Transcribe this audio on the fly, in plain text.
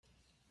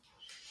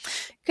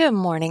Good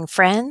morning,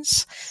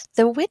 friends.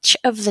 The witch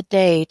of the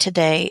day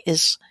today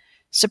is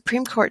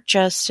Supreme Court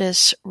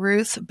Justice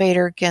Ruth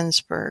Bader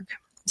Ginsburg.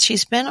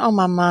 She's been on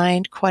my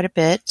mind quite a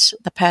bit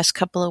the past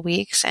couple of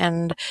weeks,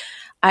 and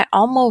I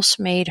almost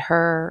made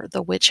her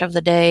the witch of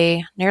the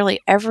day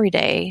nearly every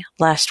day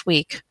last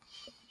week.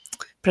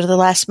 But at the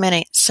last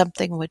minute,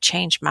 something would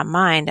change my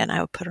mind, and I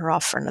would put her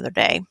off for another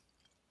day.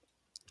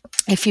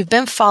 If you've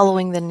been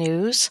following the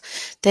news,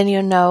 then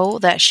you know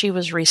that she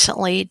was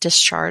recently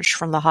discharged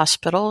from the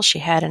hospital. She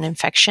had an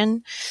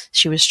infection.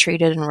 She was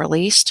treated and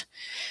released.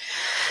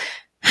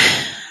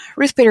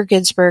 Ruth Bader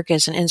Ginsburg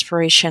is an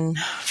inspiration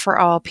for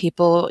all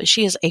people.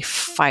 She is a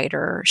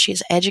fighter.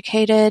 She's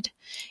educated,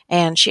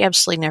 and she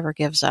absolutely never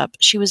gives up.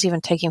 She was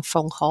even taking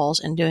phone calls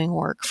and doing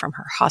work from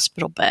her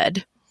hospital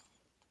bed.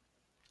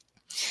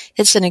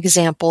 It's an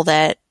example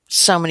that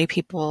so many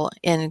people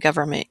in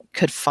government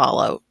could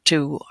follow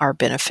to our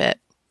benefit.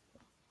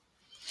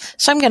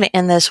 So I'm going to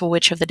end this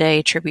Witch of the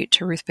Day tribute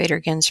to Ruth Bader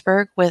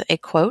Ginsburg with a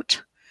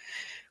quote.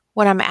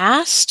 When I'm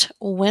asked,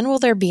 when will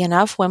there be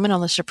enough women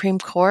on the Supreme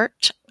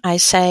Court? I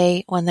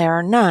say, when there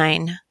are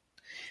 9.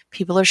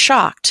 People are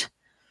shocked.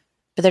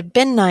 But there have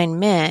been 9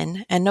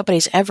 men, and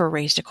nobody's ever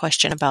raised a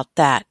question about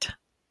that.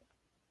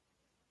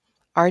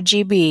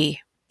 RGB,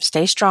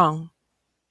 stay strong.